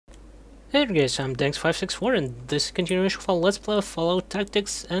Hey there guys, I'm Danks564 and this is a continuation of our Let's Play of Fallout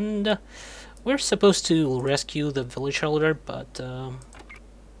Tactics, and we're supposed to rescue the village elder, but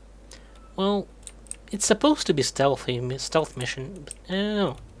well, it's supposed to be stealth mission, but I don't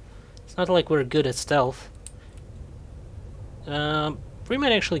know. It's not like we're good at stealth. We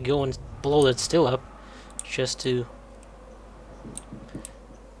might actually go and blow that still up, just to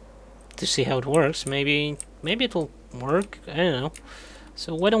see how it works. Maybe it'll work, I don't know.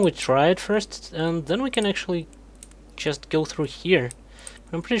 So why don't we try it first, and then we can actually just go through here.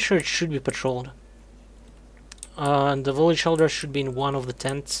 I'm pretty sure it should be patrolled. And the village elder should be in one of the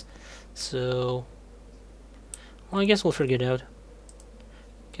tents, so well, I guess we'll figure it out.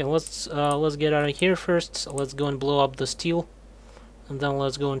 Okay, let's get out of here first. So let's go and blow up the steel, and then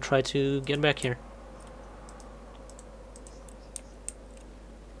let's go and try to get back here.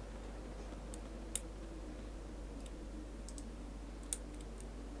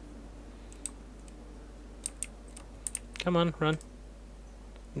 Come on, run.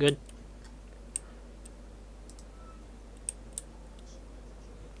 Good.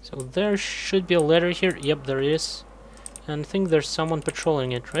 So there should be a ladder here. Yep, there is. And I think there's someone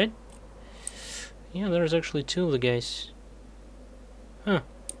patrolling it, right? Yeah, there's actually two of the guys. Huh.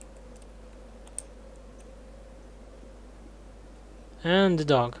 And the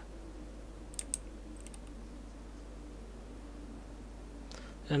dog.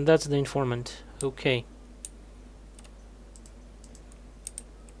 And that's the informant. Okay.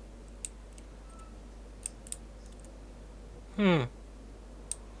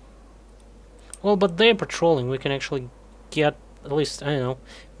 Well, but they're patrolling. We can actually get at least, I don't know,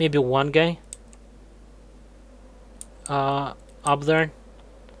 maybe one guy up there.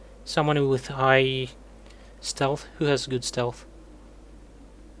 Someone with high stealth. Who has good stealth?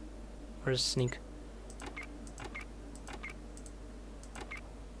 Where's Sneak?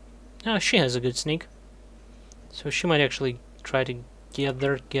 Ah, she has a good sneak. So she might actually try to get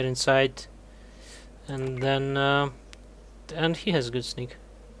there, get inside, and then and he has a good sneak.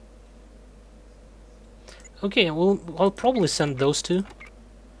 Okay, I'll probably send those two.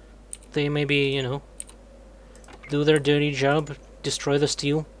 They maybe, you know, do their dirty job, destroy the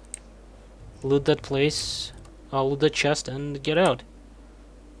steel, loot that place, loot the chest, and get out.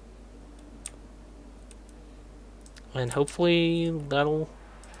 And hopefully that'll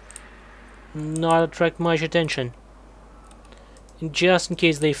not attract much attention. And just in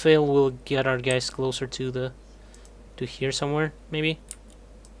case they fail, we'll get our guys closer to here somewhere, maybe.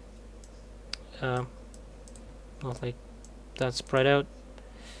 Not like that spread out.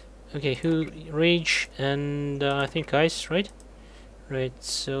 Okay, who? Rage and I think Ice, right? Right,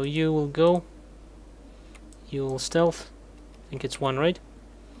 so you will go. You will stealth. I think it's one, right?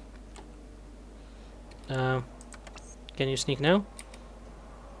 Can you sneak now?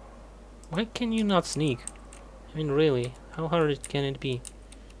 Why can you not sneak? I mean, really, how hard can it be?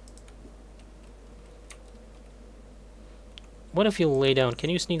 What if you lay down? Can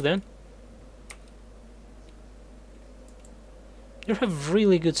you sneak then? You have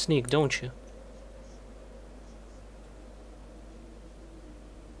really good sneak, don't you?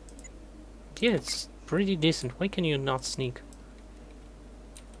 Yeah, it's pretty decent. Why can you not sneak?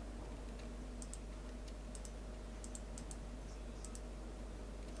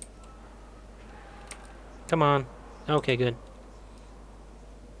 Come on. Okay, good.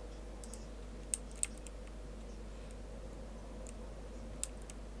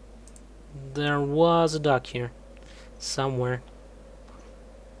 There was a duck here. Somewhere.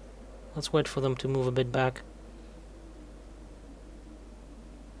 Let's wait for them to move a bit back.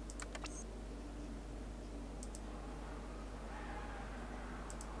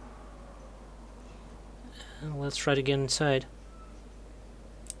 And let's try to get inside.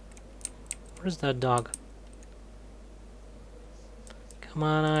 Where's that dog? Come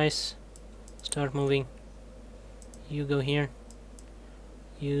on, Ice. Start moving. You go here.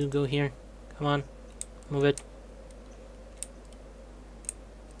 You go here. Come on. Move it.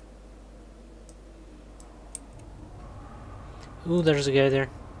 Ooh, there's a guy there.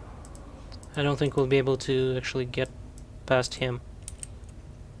 I don't think we'll be able to actually get past him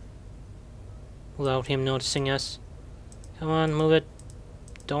without him noticing us. Come on, move it.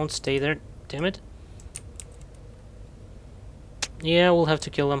 Don't stay there. Damn it. Yeah, we'll have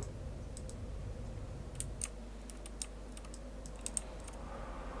to kill him.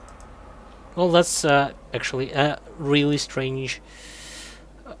 Well, that's actually a really strange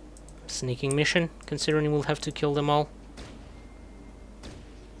sneaking mission, considering we'll have to kill them all.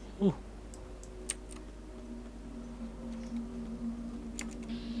 Ooh.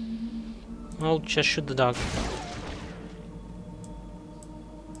 I'll just shoot the dog.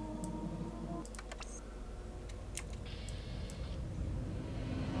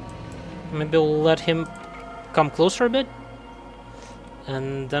 Maybe we'll let him come closer a bit,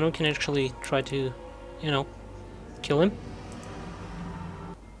 and then we can actually try to, you know, kill him.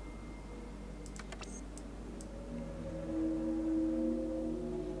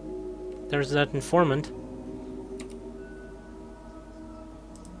 There's that informant.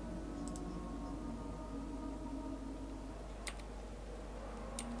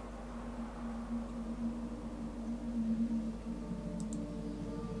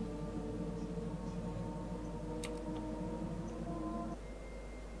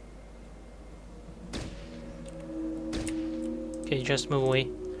 Okay, just move away.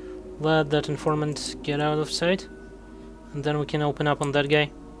 Let that informant get out of sight, and then we can open up on that guy.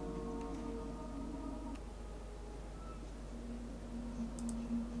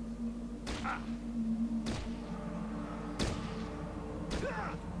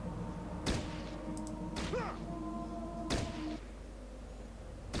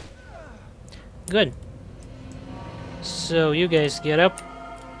 Good. So you guys get up.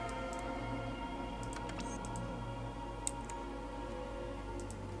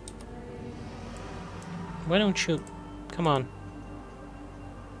 Why don't you... Come on.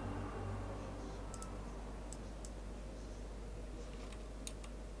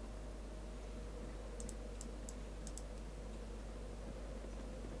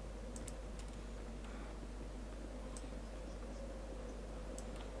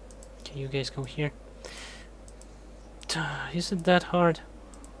 Okay, you guys go here. Is it that hard?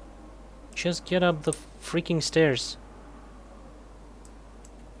 Just get up the freaking stairs.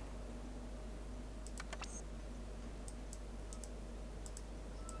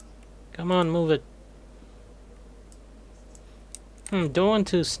 Come on, move it. Do I want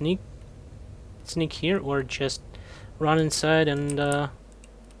to sneak here, or just run inside and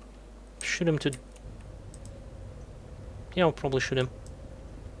shoot him to... Yeah, I'll probably shoot him.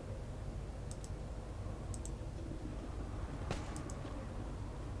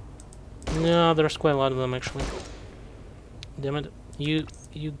 No, there's quite a lot of them actually. Damn it. You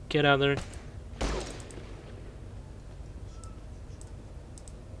get out there.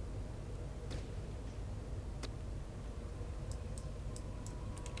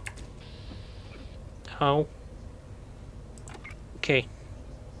 How? Okay.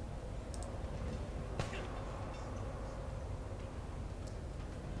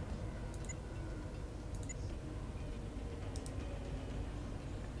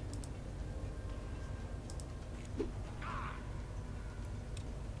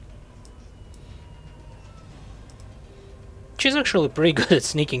 She's actually pretty good at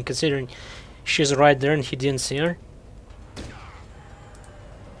sneaking, considering she's right there and he didn't see her.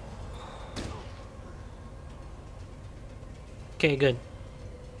 Okay, good.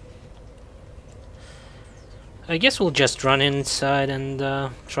 I guess we'll just run inside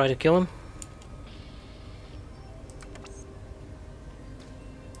and try to kill him.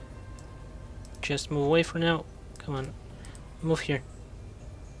 Just move away for now. Come on, move here.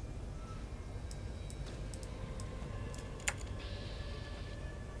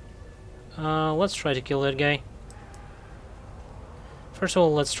 Let's try to kill that guy. First of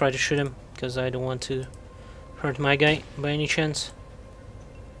all, let's try to shoot him, because I don't want to hurt my guy by any chance.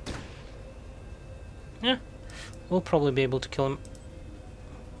 Yeah, we'll probably be able to kill him.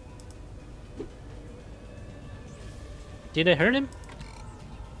 Did I hurt him?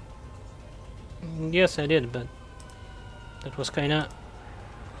 Yes, I did, but that was kinda...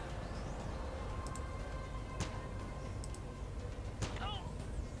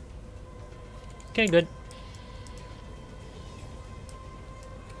 Okay, good.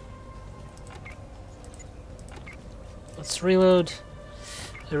 Let's reload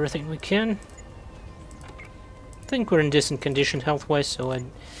everything we can. I think we're in decent condition health-wise, so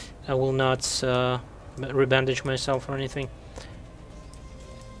I will not rebandage myself or anything.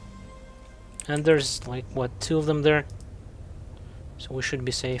 And there's like, what, 2 of them there? So we should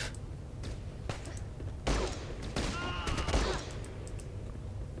be safe.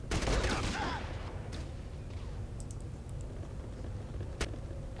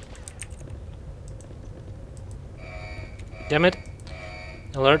 Damn it.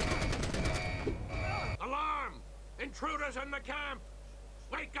 Alert. Alarm! Intruders in the camp!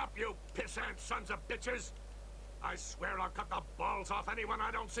 Wake up, you pissant sons of bitches! I swear I'll cut the balls off anyone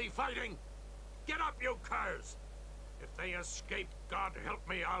I don't see fighting! Get up, you curs! If they escape, God help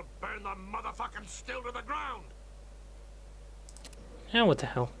me, I'll burn the motherfucking still to the ground! Yeah, what the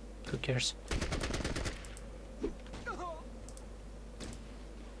hell? Who cares?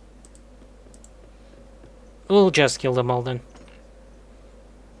 We'll just kill them all then.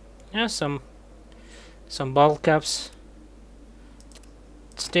 Yeah, some bottle caps.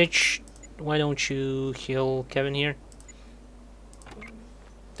 Stitch, why don't you heal Kevin here?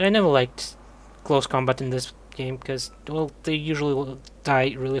 I never liked close combat in this game because, well, they usually will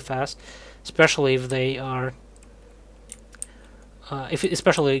die really fast, especially if they are,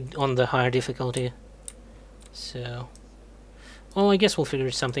 especially on the higher difficulty. So, well, I guess we'll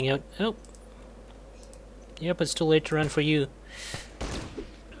figure something out. Oh, yep, it's too late to run for you.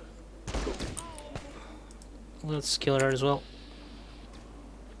 Let's kill her as well.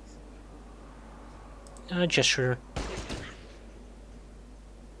 Just shoot her.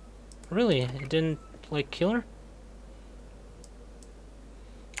 Really? It didn't, like, kill her?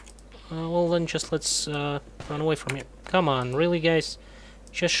 Well then just let's run away from here. Come on, really guys?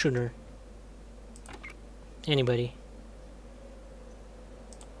 Just shoot her. Anybody.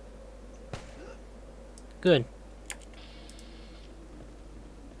 Good.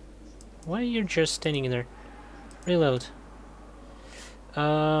 Why are you just standing there? Reload.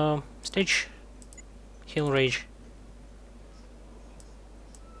 Stage. Heal rage.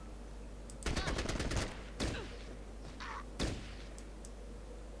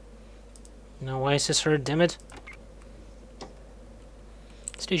 No, why is this hurt? Damn it.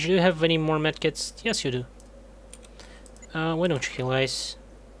 Stage, do you have any more medkits? Yes, you do. Why don't you heal ice?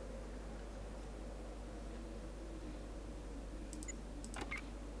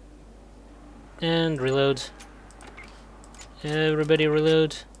 And reload. Everybody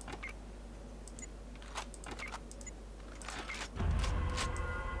reload.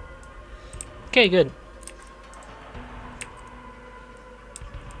 Okay, good.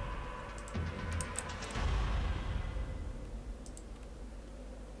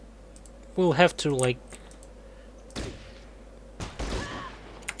 We'll have to, like...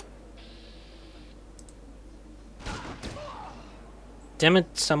 Damn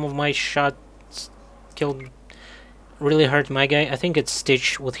it, some of my shots killed... really hurt my guy. I think it's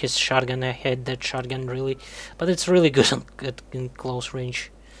Stitch with his shotgun. I had that shotgun, really. But it's really good in close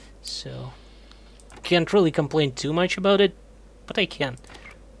range. So... can't really complain too much about it, but I can.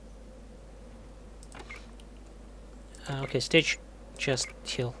 Okay, Stitch, just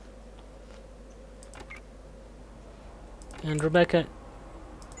heal. And Rebecca...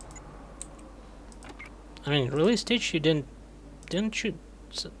 I mean, really, Stitch? You didn't shoot...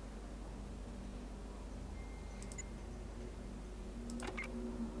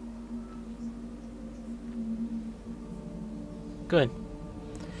 Good.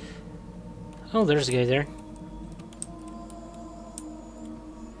 Oh, there's a guy there.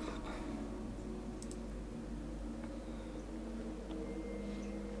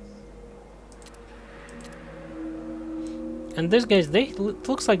 And these guys,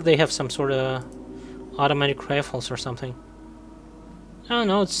 looks like they have some sort of automatic rifles or something. Oh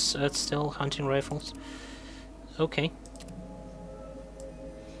no, it's still hunting rifles. Okay.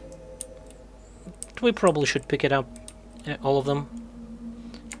 We probably should pick it up, all of them.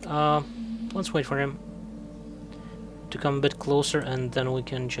 Let's wait for him to come a bit closer, and then we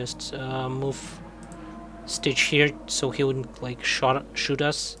can just move Stitch here so he wouldn't like shoot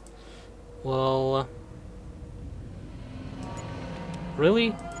us. Well,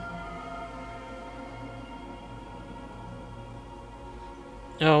 really?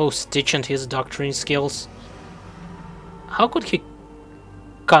 Oh, Stitch and his doctoring skills. How could he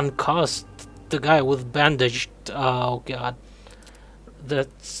concuss the guy with bandaged? Oh god,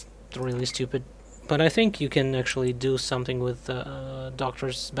 that's really stupid. But I think you can actually do something with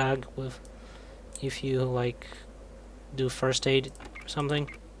doctor's bag with if you like do first aid or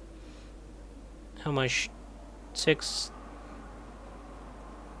something. How much? 6?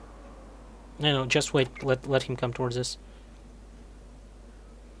 No, just wait. Let him come towards us.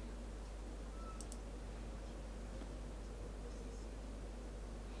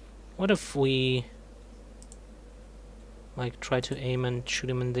 What if we like try to aim and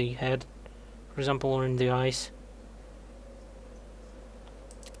shoot him in the head, for example, or in the eyes?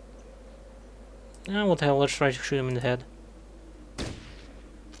 Ah, what the hell, let's try to shoot him in the head.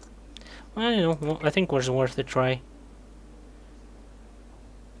 Well, you know, well, I think it was worth a try.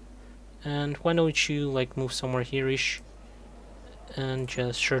 And why don't you like move somewhere here-ish and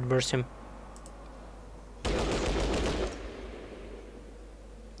just short burst him.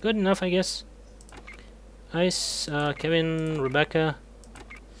 Good enough, I guess. Ice, Kevin, Rebecca.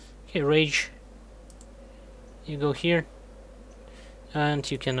 Okay, Rage. You go here. And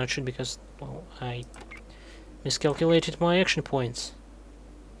you cannot shoot because, well, I miscalculated my action points.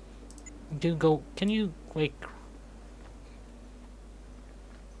 You go, can you, like,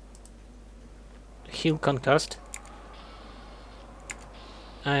 heal concussed?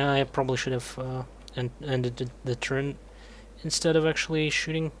 I probably should have ended the turn instead of actually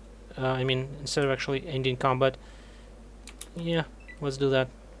shooting I mean, instead of actually ending combat. Yeah, let's do that.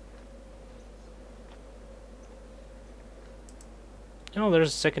 Oh, there's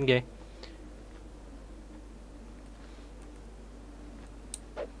a second guy.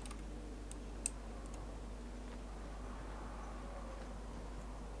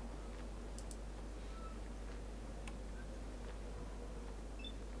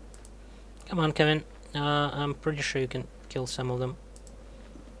 Come on, Kevin. I'm pretty sure you can kill some of them.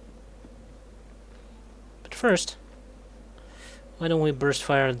 But first, why don't we burst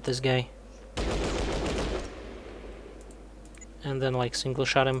fire at this guy? And then, like, single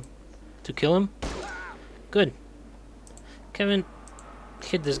shot him to kill him? Good. Kevin,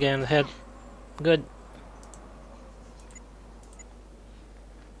 hit this guy on the head. Good.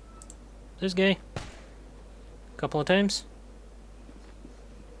 This guy. A couple of times.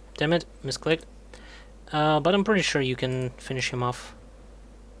 Damn it, misclicked. But I'm pretty sure you can finish him off.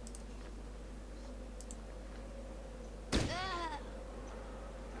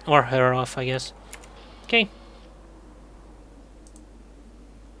 Or her off, I guess. Okay.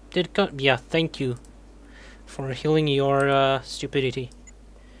 Yeah, thank you for healing your stupidity.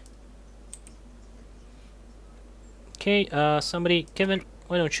 Okay, somebody, Kevin,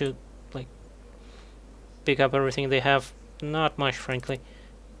 why don't you, like, pick up everything they have? Not much, frankly.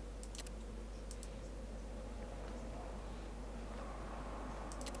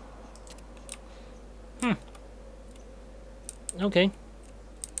 Okay.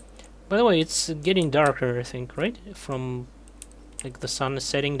 By the way, it's getting darker, I think, right? From, like, the sun is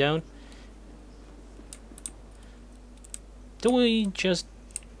setting down. Do we just...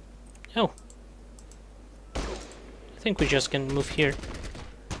 Oh. I think we just can move here.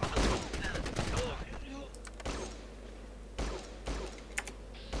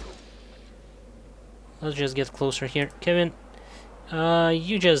 Let's just get closer here. Kevin,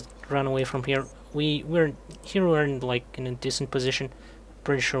 you just run away from here. We're in, like, in a decent position.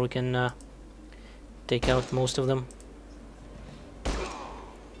 Pretty sure we can take out most of them.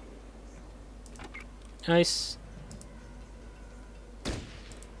 Nice.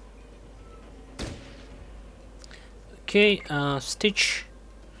 Okay, Stitch,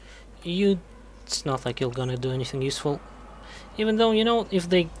 it's not like you're gonna do anything useful. Even though, you know, if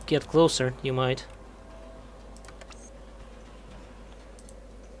they get closer, you might.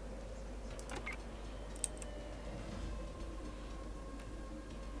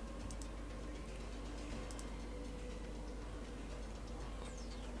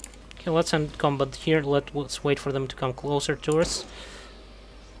 Okay, let's end combat here. Let's wait for them to come closer to us.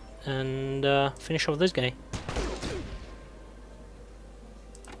 And finish off this guy.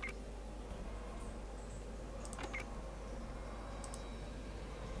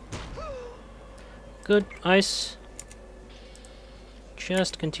 Good, ice.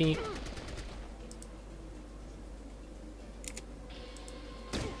 Just continue.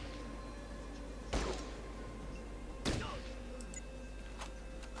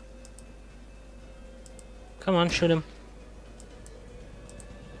 Come on, shoot him.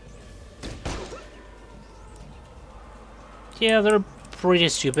 Yeah, they're pretty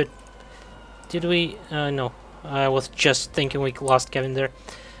stupid. Did we? No. I was just thinking we lost Kevin there.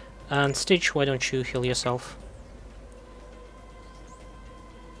 And Stitch, why don't you heal yourself?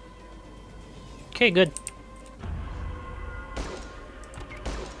 Okay, good.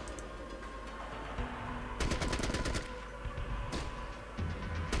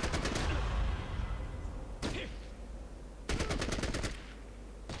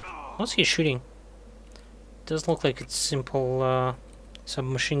 What's he shooting? Doesn't look like it's simple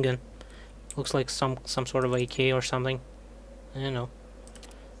submachine gun. Looks like some sort of AK or something. I don't know.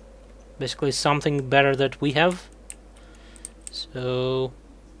 Basically something better that we have. So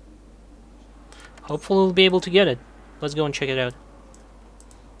hopefully we'll be able to get it. Let's go and check it out.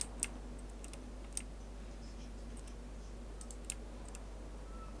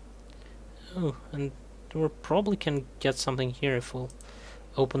 Oh, and we probably can get something here if we'll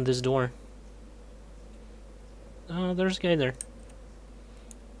open this door. Oh, there's a guy there.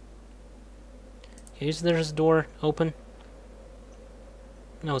 Okay, is there's a door open?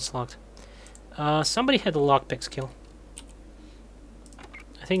 No, it's locked. Somebody had a lockpick skill.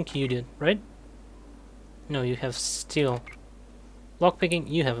 I think you did, right? No, you have steel. Lockpicking?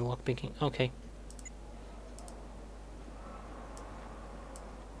 You have a lockpicking. Okay.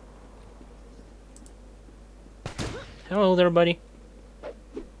 Hello there, buddy.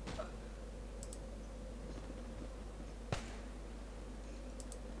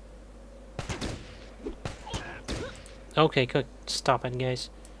 Okay, good. Stop it, guys.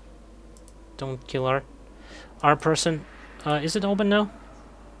 Don't kill our person. Is it open now?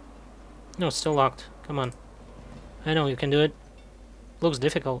 No, it's still locked. Come on. I know you can do it. Looks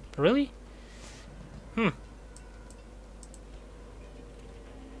difficult. Really?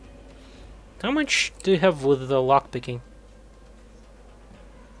 How much do you have with the lockpicking?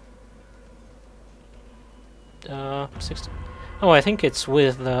 60. Oh, I think it's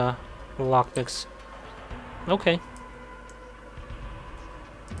with the lockpicks. Okay.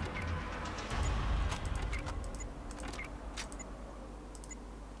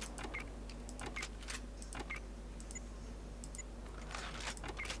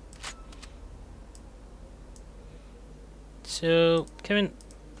 So, Kevin,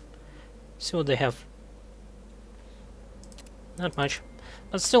 see what they have. Not much,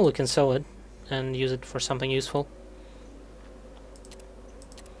 but still we can sell it and use it for something useful.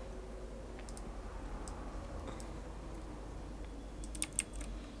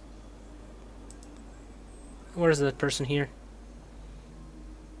 Where's that person here?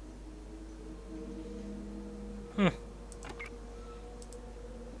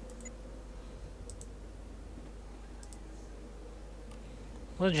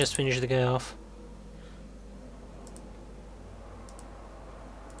 Let's just finish the guy off.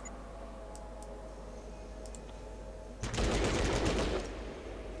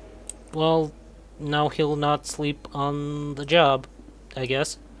 Well, now he'll not sleep on the job, I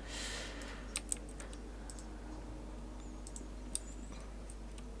guess.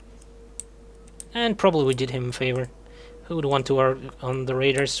 And probably we did him a favor. Who would want to work on the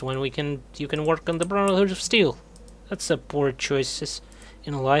Raiders when you can work on the Brotherhood of Steel? That's a poor choices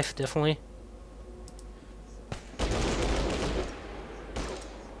in life, definitely.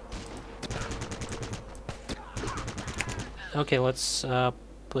 Okay, let's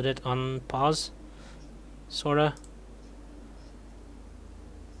put it on pause. Sorta.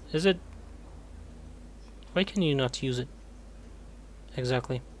 Is it? Why can you not use it?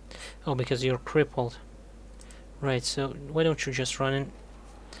 Exactly. Oh, because you're crippled. Right, so why don't you just run in?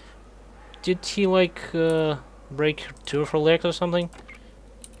 Did he like break two of her legs or something?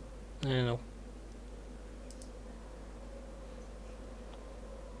 I don't know.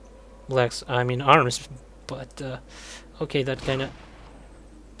 Legs, I mean arms, but okay, that kinda...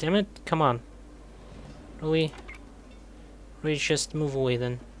 Damn it, come on. Really? Really, just move away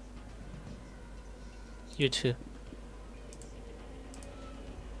then. You too.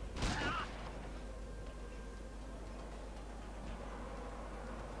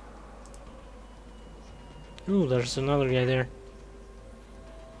 Ooh, there's another guy there.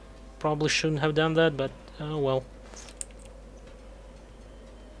 Probably shouldn't have done that, but oh well.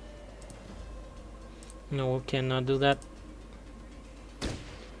 No, we cannot do that.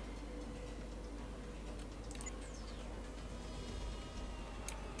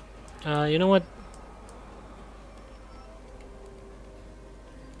 You know what?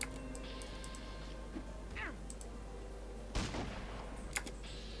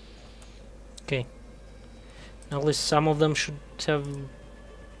 Okay. Now at least some of them should have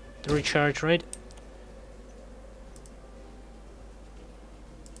the recharge, right?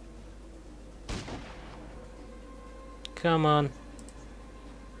 Come on.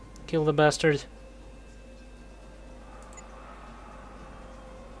 Kill the bastard.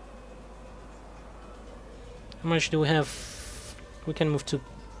 How much do we have? We can move to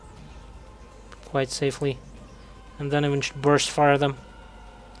quite safely. And then even burst fire them.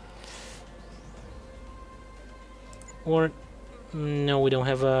 Or no, we don't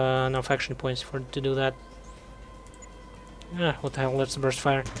have enough action points to do that. Ah, what the hell, let's burst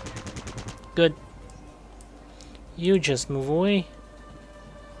fire. Good. You just move away.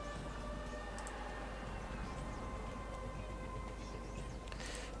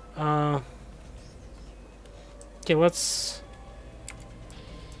 Okay, let's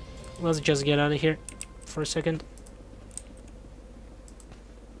just get out of here for a second.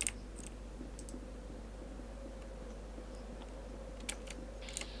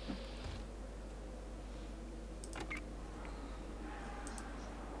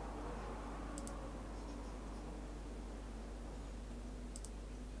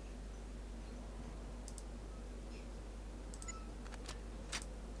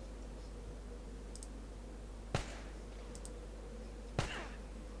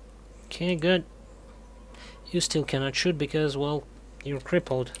 Okay, good. You still cannot shoot because, well, you're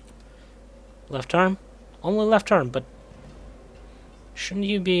crippled. Left arm? Only left arm, but shouldn't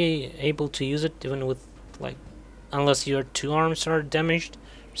you be able to use it even with, like, unless your two arms are damaged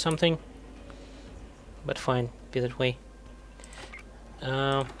or something? But fine, be that way.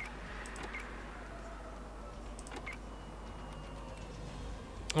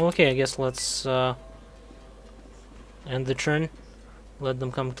 Okay, I guess let's end the turn. let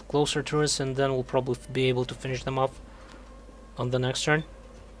them come closer to us, and then we'll probably be able to finish them off on the next turn.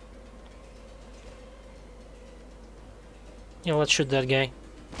 Yeah, let's shoot that guy.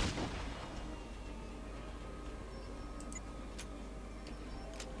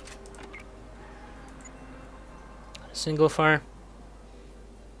 Single fire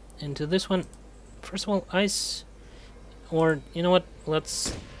into this one. First of all, ice. Or, you know what,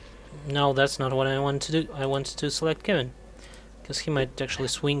 let's... No, that's not what I want to do. I want to select Kevin, because he might actually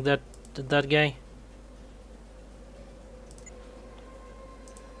swing that guy.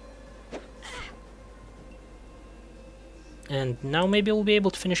 And now maybe we'll be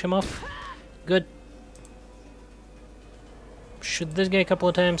able to finish him off. Good. Shoot this guy a couple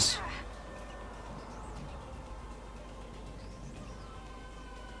of times.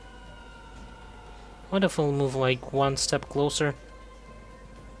 What if we'll move like one step closer?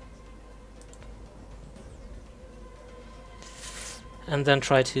 And then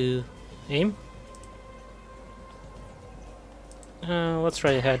try to aim. Let's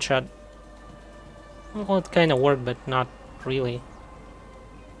try a headshot. Well, it kind of worked, but not really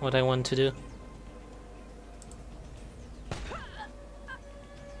what I want to do.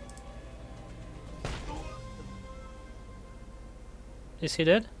 Is he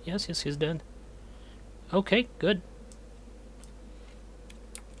dead? Yes, he's dead. Okay, good.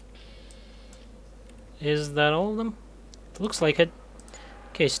 Is that all of them? Looks like it.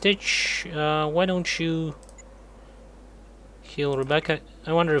 Okay, Stitch, why don't you heal Rebecca?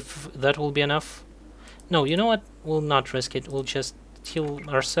 I wonder if that will be enough. No, you know what? We'll not risk it. We'll just heal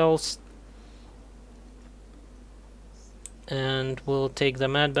ourselves. And we'll take the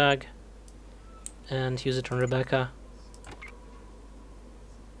med bag and use it on Rebecca.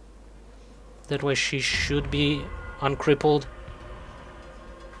 That way she should be uncrippled.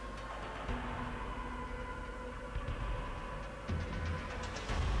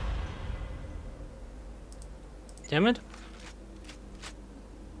 Damn it.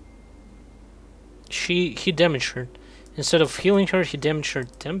 He damaged her. Instead of healing her, he damaged her.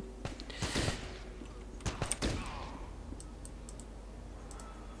 Damn.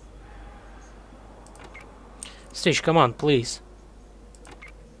 Stitch, come on, please.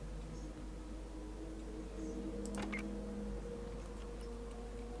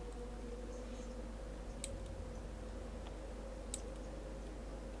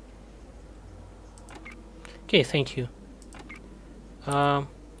 Okay, thank you. Well,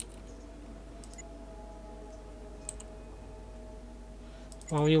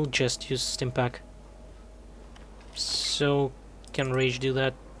 you'll just use Stimpack. So, can Rage do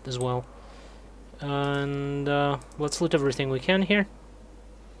that as well. And let's loot everything we can here.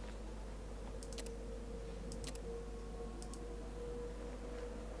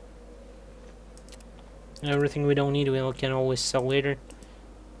 Everything we don't need we can always sell later.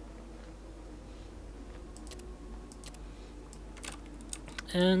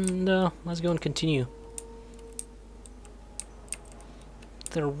 And let's go and continue.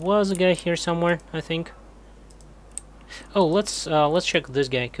 There was a guy here somewhere, I think. Oh, let's check this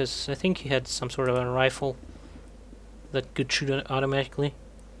guy, because I think he had some sort of a rifle that could shoot automatically.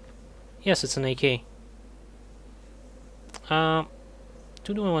 Yes, it's an AK.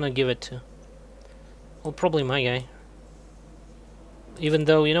 Who do I want to give it to? Well, probably my guy. Even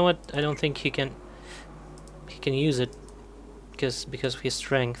though, you know what? I don't think he can use it. Because of his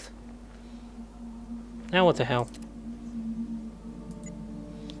strength. Now what the hell?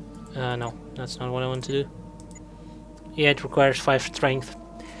 No, that's not what I want to do. Yeah, it requires 5 strength.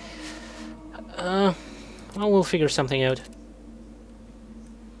 Well, we'll figure something out.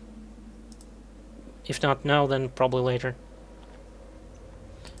 If not now, then probably later.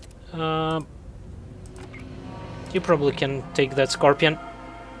 You probably can take that scorpion.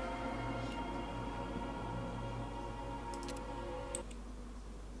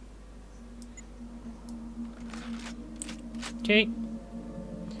 Okay,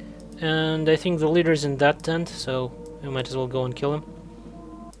 and I think the leader's in that tent, so we might as well go and kill him.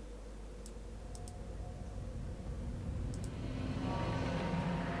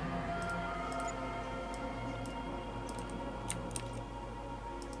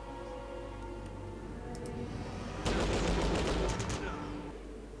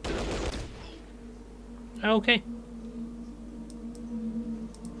 Okay.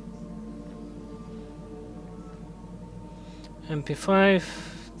 MP5,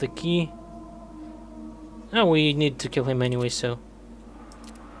 the key. Oh, we need to kill him anyway, so...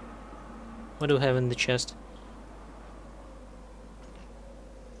 What do we have in the chest?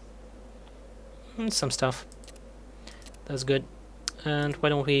 Some stuff. That's good. And why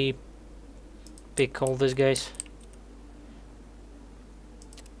don't we pick all these guys?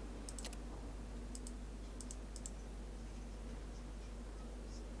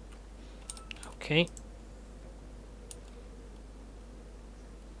 Okay.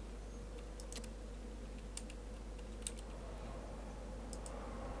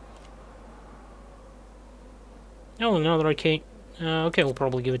 Oh, another arcade. Okay, we'll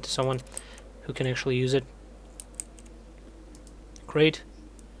probably give it to someone who can actually use it. Great.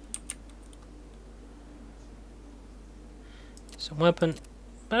 Some weapon.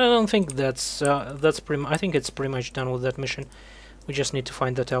 But I don't think that's pretty. I think it's pretty much done with that mission. We just need to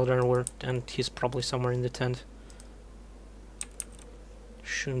find that elder word, and he's probably somewhere in the tent.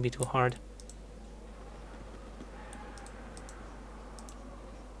 Shouldn't be too hard.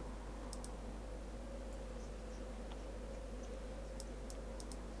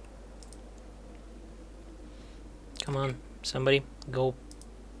 Come on, somebody, go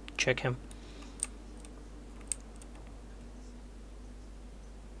check him.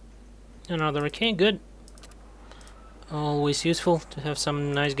 Another okay, good. Always useful to have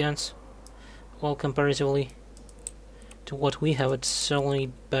some nice guns. Well, comparatively to what we have, it's certainly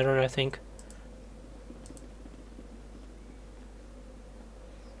better, I think.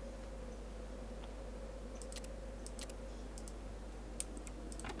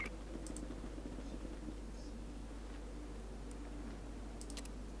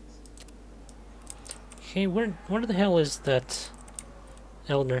 Okay, where the hell is that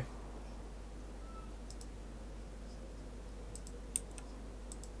elder?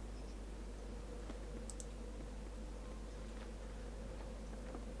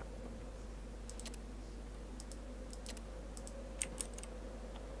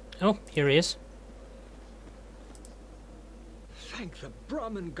 Oh, here he is. Thank the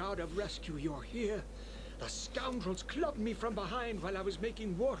Brahmin god of rescue you're here. The scoundrels clubbed me from behind while I was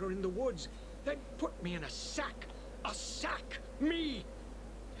making water in the woods, then put me in a sack. A sack! Me!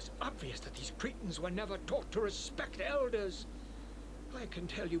 It's obvious that these cretins were never taught to respect elders. I can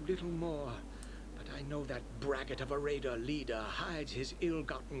tell you little more, but I know that braggart of a raider leader hides his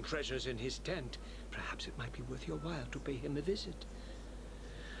ill-gotten treasures in his tent. Perhaps it might be worth your while to pay him a visit.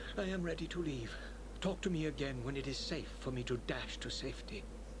 I am ready to leave. Talk to me again when it is safe for me to dash to safety.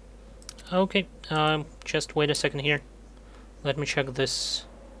 Okay, just wait a second here. Let me check this.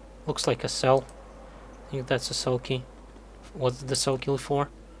 Looks like a cell. I think that's a cell key. What's the cell key for?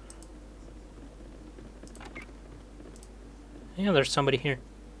 Yeah, there's somebody here.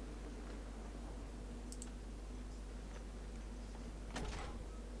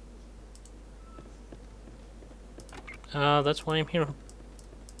 That's why I'm here.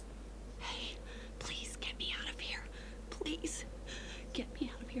 Hey, please get me out of here. Please. Get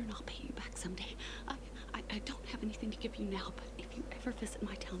me out of here and I'll pay you back someday. I don't have anything to give you now, but if you ever visit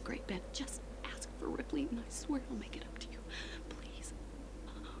my town, Great Bend, just ask for Ripley and I swear I'll make it up to you. Please.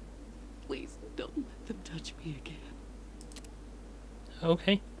 Please don't let them touch me again.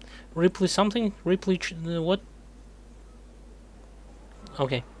 Okay. Ripley something? Ripley what?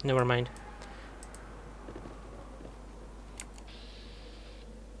 Okay, never mind.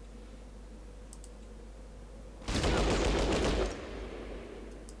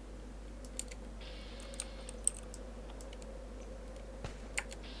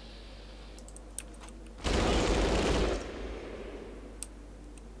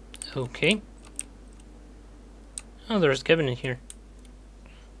 Okay. Oh, there's a cabinet here.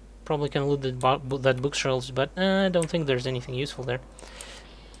 Probably can loot that bookshelves, but I don't think there's anything useful there.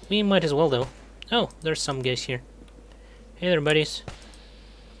 We might as well, though. Oh, there's some guys here. Hey there, buddies.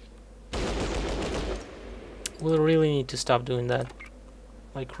 We'll really need to stop doing that.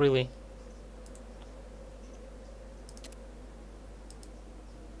 Like, really.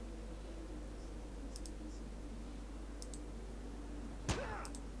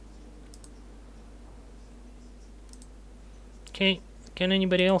 Okay, can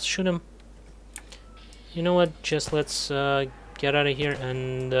anybody else shoot him? You know what, just let's get out of here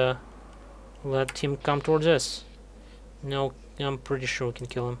and let him come towards us. No, I'm pretty sure we can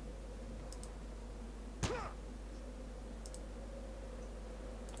kill him.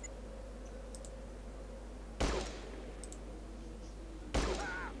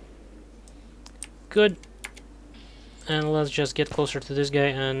 Good. And let's just get closer to this guy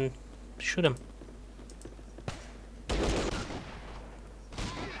and shoot him.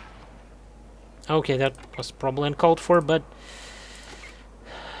 Okay, that was probably uncalled for, but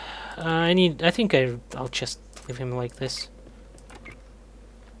I think I'll just leave him like this.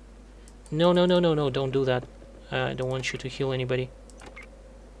 No, don't do that. I don't want you to heal anybody.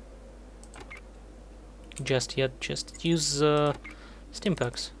 Just yet, just use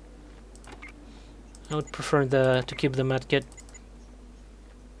Stimpaks. I would prefer to keep the medkit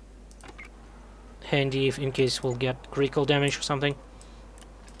handy in case we'll get critical damage or something.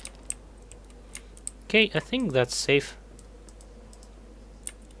 Okay, I think that's safe.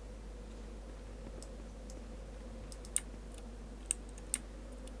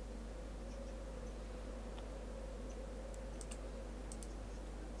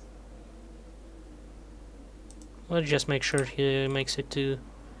 Let's just make sure he makes it to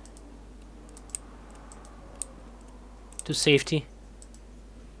safety.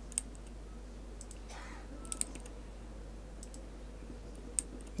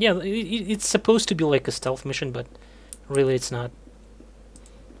 Yeah, it's supposed to be like a stealth mission, but really it's not.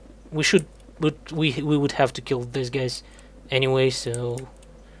 We would have to kill these guys anyway, so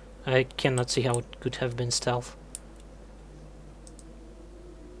I cannot see how it could have been stealth.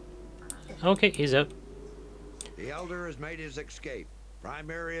 Okay, he's out. The Elder has made his escape.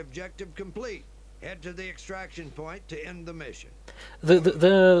 Primary objective complete. Head to the extraction point to end the mission.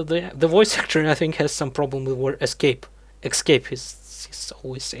 The voice actor, I think, has some problem with word escape. Escape, he's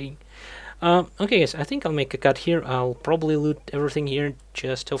always saying. Okay, guys, I think I'll make a cut here. I'll probably loot everything here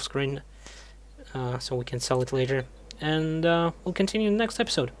just off screen, so we can sell it later. And we'll continue in the next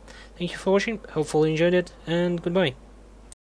episode. Thank you for watching. Hopefully you enjoyed it, and goodbye.